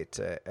invite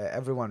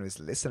everyone who's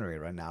listening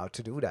right now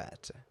to do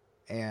that.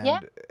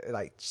 And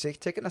like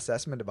take an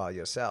assessment about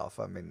yourself.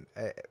 I mean,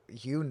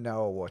 you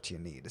know what you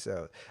need.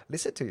 So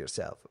listen to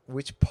yourself.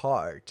 Which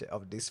part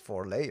of these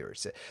 4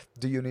 layers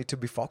do you need to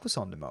be focused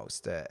on the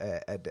most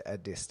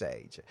at this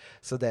stage?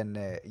 So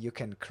then you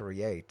can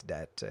create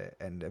that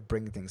and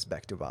bring things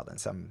back to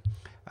balance. I'm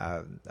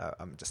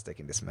just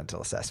taking this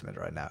mental assessment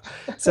right now.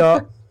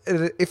 So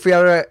if we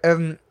are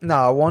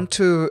now, I want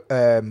to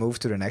move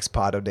to the next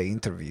part of the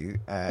interview,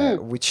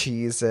 which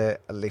is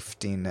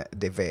lifting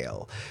the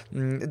veil.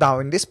 Now,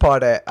 in this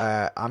part,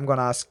 I'm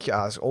gonna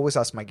always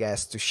ask my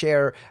guests to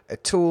share a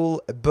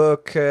tool, a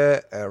book,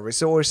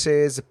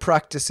 resources,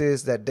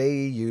 practices that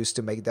they use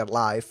to make their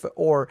life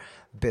or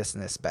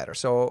business better.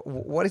 So,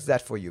 what is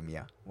that for you,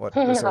 Mia? What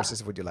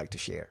resources would you like to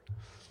share?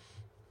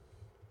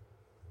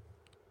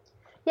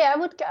 Yeah, I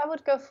would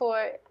go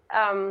for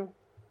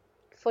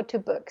 2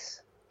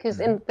 books,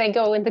 because they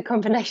go in the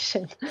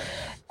combination.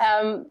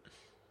 One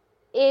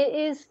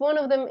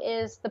of them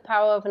is The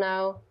Power of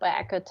Now by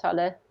Eckhart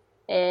Tolle,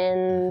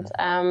 and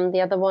the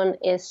other one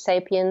is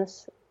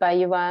Sapiens by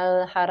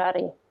Yuval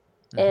Harari.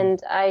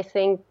 And I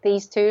think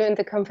these 2 in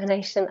the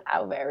combination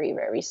are very,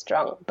 very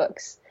strong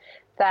books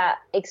that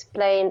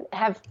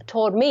have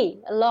taught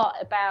me a lot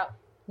about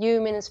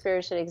human and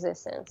spiritual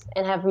existence,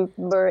 and have a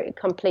very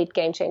complete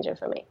game changer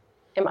for me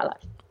in my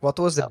life. What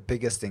was the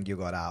biggest thing you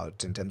got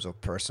out in terms of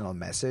personal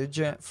message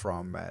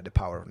from The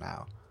Power of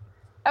Now?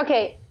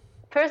 Okay,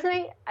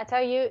 personally, I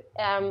tell you,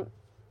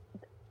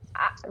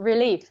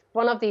 relief.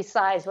 One of these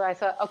sighs where I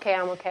thought, okay,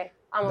 I'm okay.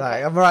 I'm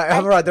okay.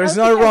 I'm right. There's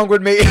nothing wrong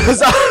with me. I'm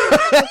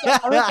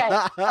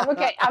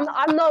okay.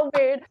 I'm not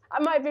weird. I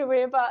might be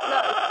weird, but no,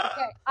 it's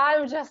okay.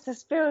 I'm just a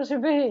spiritual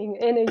being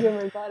in a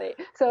human body.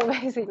 So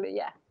basically,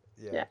 yeah.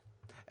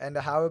 And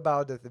how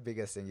about the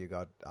biggest thing you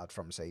got out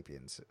from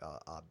Sapiens?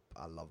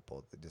 I love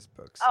both of these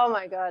books. Oh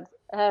my God.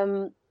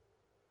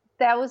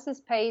 There was this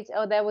page,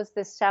 there was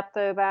this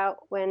chapter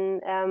about when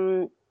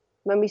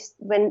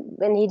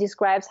he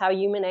describes how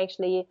human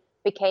actually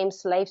became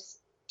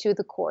slaves to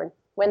the corn,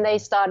 when they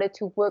started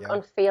to work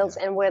on fields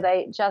and where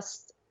they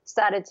just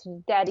started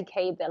to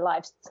dedicate their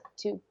lives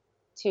to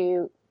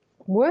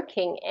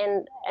working,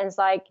 and it's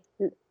like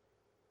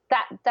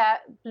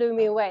that blew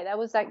me away. That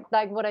was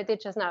like what I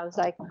did just now. It's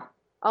like,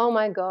 oh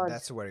my God.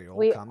 That's where it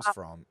all comes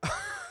from.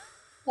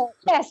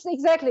 Yes,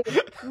 exactly.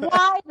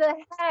 Why the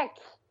heck?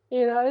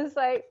 You know, it's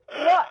like,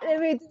 what did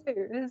we do?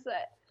 It's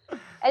like,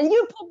 and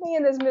you put me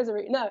in this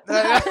misery. No.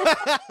 No,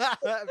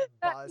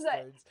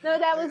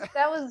 that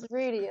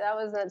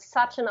was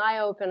such an eye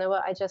opener.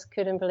 I just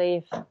couldn't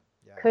believe. Yeah,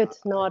 could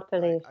not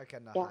believe. I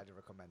cannot highly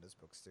recommend those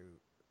books too.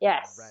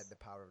 Yes. I read The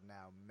Power of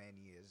Now many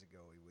years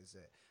ago. It was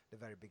the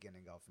very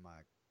beginning of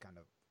my kind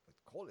of,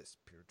 call it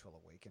spiritual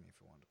awakening,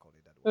 if you want to call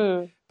it that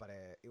way. But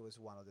it was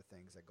one of the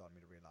things that got me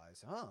to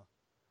realize,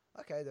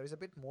 okay, there is a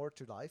bit more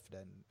to life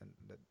than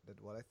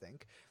what I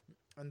think.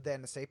 And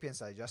then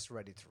Sapiens, I just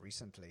read it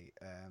recently.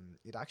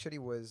 It actually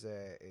was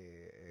a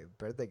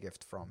birthday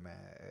gift from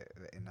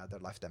another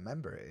lifetime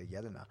member,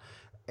 Yelena.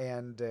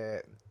 And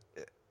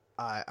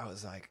I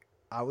was like,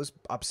 I was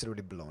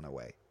absolutely blown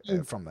away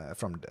from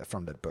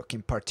that book.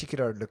 In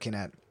particular, looking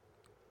at,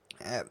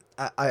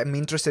 I'm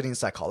interested in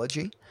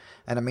psychology,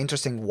 and I'm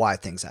interested in why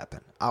things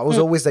happen. I was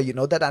always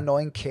that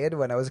annoying kid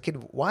when I was a kid.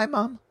 Why,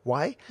 Mom?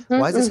 Why?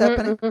 Why is this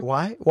happening?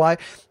 Why?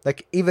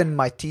 Like, even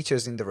my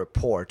teachers in the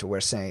report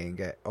were saying,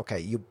 okay,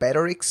 you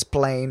better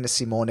explain,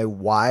 Simone,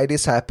 why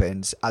this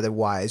happens.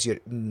 Otherwise, you're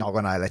not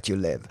going to let you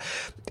live.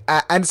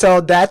 And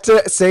so that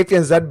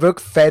Sapiens, that book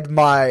fed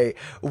my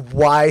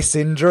why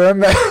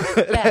syndrome.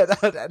 Yes,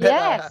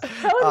 yes,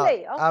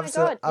 totally. Oh my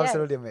God.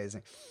 Absolutely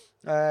amazing.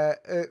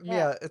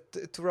 Mia,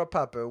 to wrap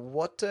up,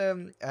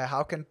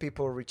 how can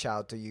people reach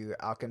out to you?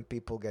 How can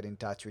people get in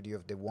touch with you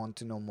if they want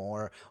to know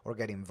more or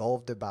get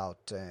involved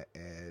about or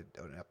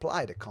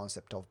apply the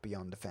concept of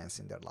Beyond the Fence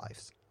in their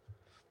lives?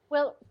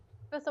 Well,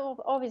 first of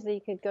all, obviously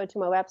you could go to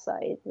my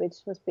website, which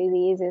must be the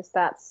easiest.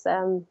 That's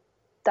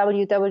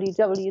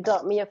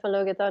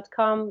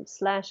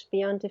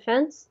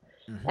www.miavanloga.com/beyonddefense,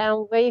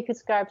 where you could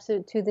subscribe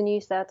to the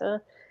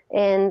newsletter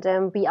and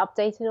be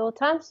updated all the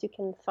times. You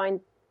can find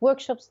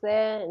workshops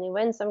there and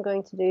events I'm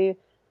going to do.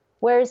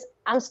 Whereas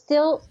I'm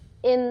still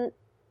in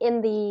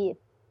the,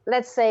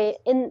 let's say,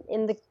 in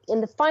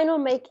the final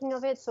making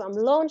of it. So I'm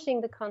launching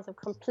the concept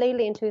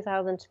completely in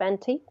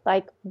 2020,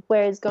 like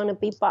where it's going to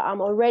be, but I'm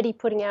already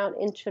putting out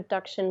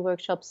introduction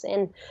workshops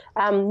and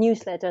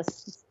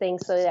newsletters,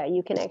 things, so that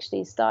you can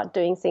actually start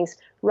doing things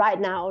right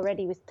now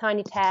already with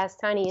tiny tasks,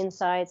 tiny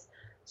insights.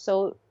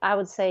 So I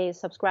would say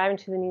subscribing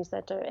to the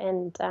newsletter,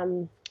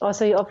 and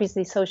also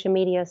obviously social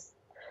media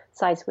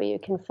sites where you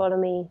can follow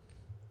me.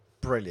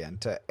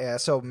 Brilliant.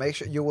 So make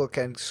sure you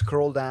can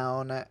scroll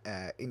down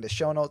in the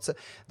show notes.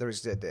 There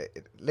is the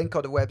link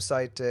on the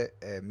website,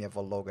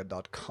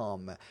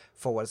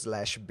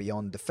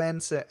 miavonloga.com/beyond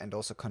defense, and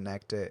also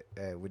connect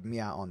with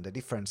Mia on the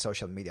different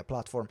social media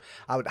platform.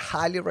 I would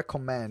highly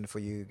recommend for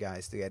you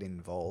guys to get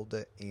involved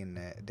in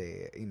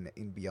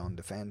Beyond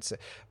Defense,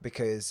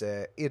 because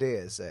it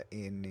is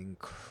an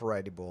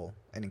incredible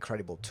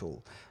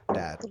tool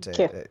that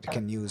you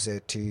can use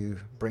it to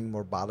bring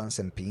more balance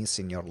and peace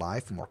in your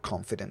life, more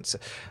confidence.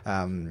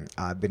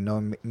 I've been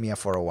knowing Mia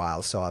for a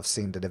while, so I've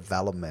seen the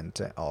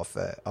development of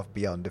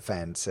Beyond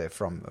Defense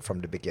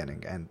from the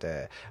beginning, and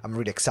I'm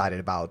really excited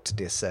about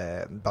this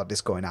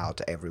going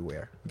out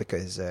everywhere,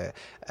 because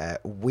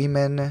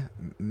women,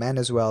 men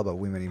as well, but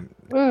women,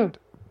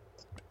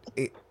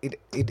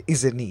 it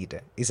is a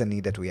need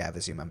that we have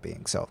as human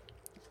beings. So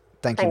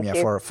thank you, Mia,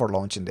 for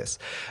launching this.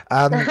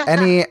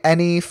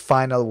 Any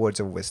final words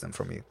of wisdom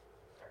from you?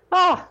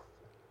 Oh,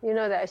 you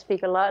know that I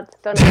speak a lot,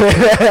 don't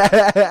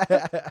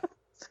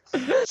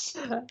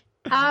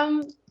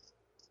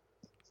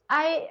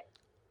I?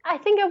 I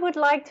think I would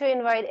like to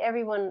invite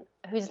everyone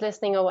who's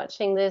listening or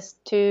watching this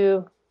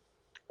to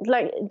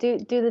do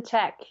the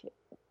check,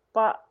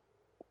 but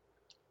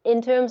in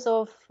terms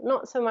of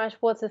not so much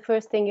what's the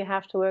first thing you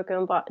have to work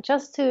on, but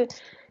just to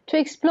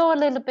explore a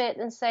little bit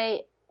and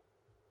say,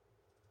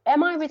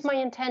 am I with my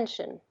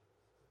intention?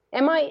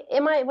 Am I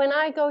when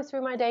I go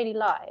through my daily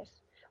life?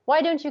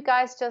 Why don't you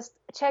guys just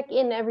check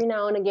in every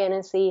now and again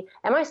and see,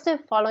 am I still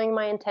following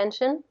my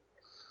intention?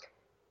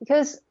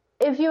 Because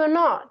if you are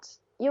not,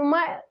 you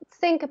might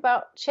think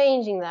about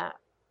changing that,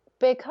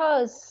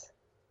 because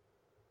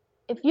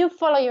if you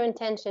follow your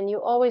intention,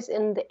 you're always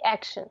in the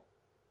action.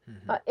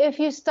 Mm-hmm. If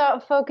you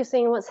start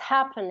focusing on what's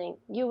happening,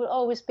 you will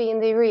always be in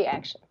the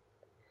reaction.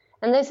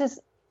 And this is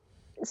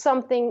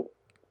something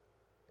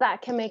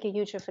that can make a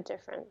huge of a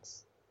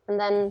difference. And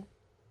then,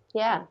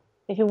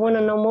 if you want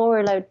to know more,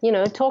 have a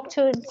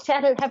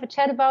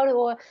chat about it,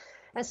 or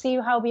see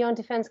how Beyond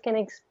Defense can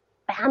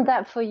expand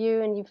that for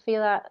you, and you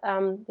feel that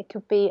it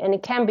could be, and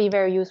it can be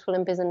very useful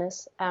in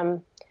business,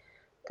 then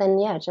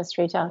just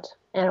reach out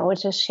or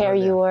just share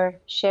your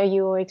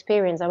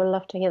experience. I would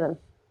love to hear them.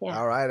 Yeah.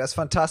 All right, that's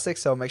fantastic.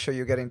 So make sure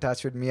you get in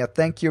touch with Mia.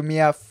 Thank you,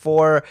 Mia,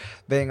 for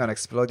being on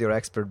Explode Your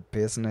Expert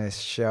Business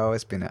show.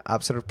 It's been an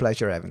absolute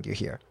pleasure having you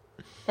here.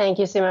 Thank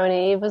you, Simone.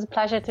 It was a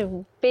pleasure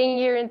to being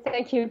here, and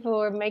thank you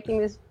for making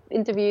this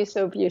interview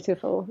so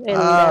beautiful. And,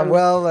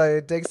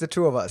 it takes the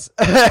two of us.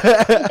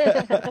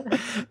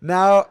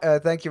 Now,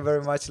 thank you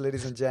very much,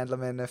 ladies and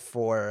gentlemen,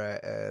 for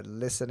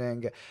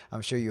listening.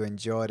 I'm sure you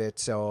enjoyed it.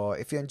 So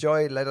if you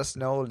enjoyed, let us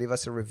know. Leave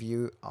us a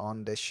review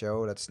on the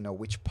show. Let us know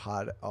which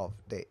part of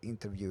the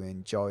interview you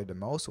enjoyed the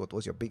most. What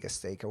was your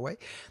biggest takeaway?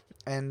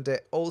 And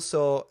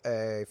also,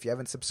 if you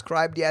haven't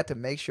subscribed yet,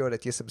 make sure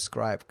that you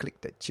subscribe. Click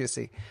the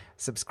juicy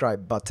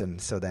subscribe button,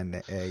 so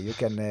then you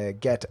can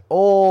get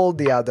all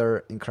the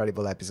other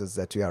incredible episodes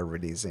that we are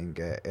releasing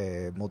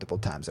multiple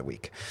times a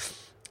week.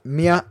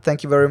 Mia,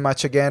 thank you very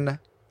much again.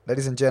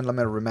 Ladies and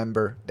gentlemen,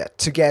 remember that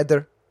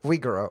together we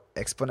grow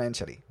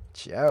exponentially.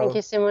 Ciao. Thank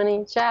you,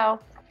 Simone. Ciao.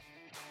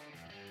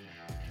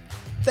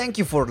 Thank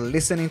you for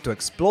listening to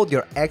Explode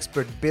Your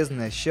Expert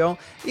Business show.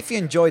 If you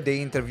enjoyed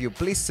the interview,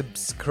 please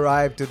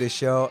subscribe to the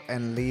show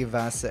and leave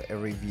us a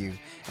review.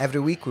 Every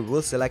week we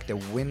will select a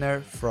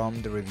winner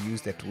from the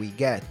reviews that we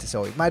get.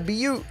 So it might be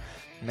you.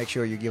 Make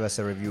sure you give us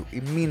a review.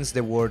 It means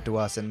the world to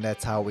us, and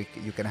that's how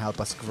you can help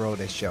us grow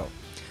the show.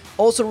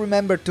 Also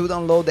remember to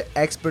download the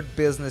Expert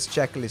Business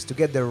Checklist to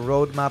get the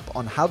roadmap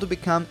on how to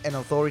become an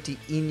authority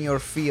in your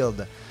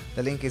field.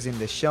 The link is in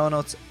the show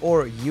notes,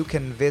 or you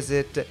can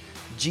visit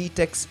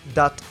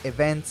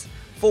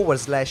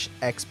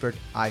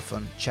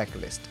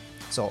gtex.events/expert-checklist.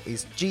 So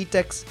it's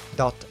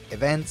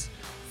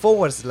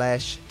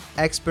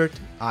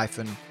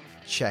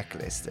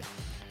gtex.events/expert-checklist.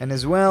 And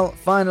as well,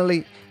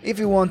 finally, if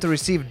you want to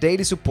receive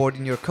daily support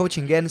in your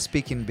coaching and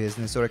speaking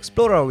business, or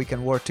explore how we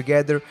can work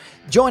together,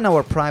 join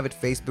our private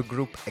Facebook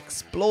group,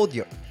 Explode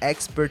Your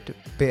Expert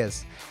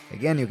Biz.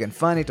 Again, you can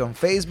find it on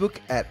Facebook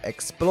at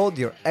Explode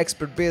Your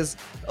Expert Biz,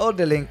 or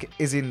the link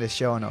is in the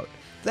show note.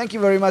 Thank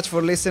you very much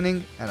for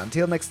listening, and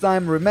until next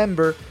time,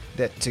 remember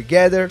that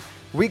together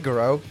we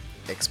grow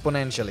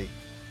exponentially.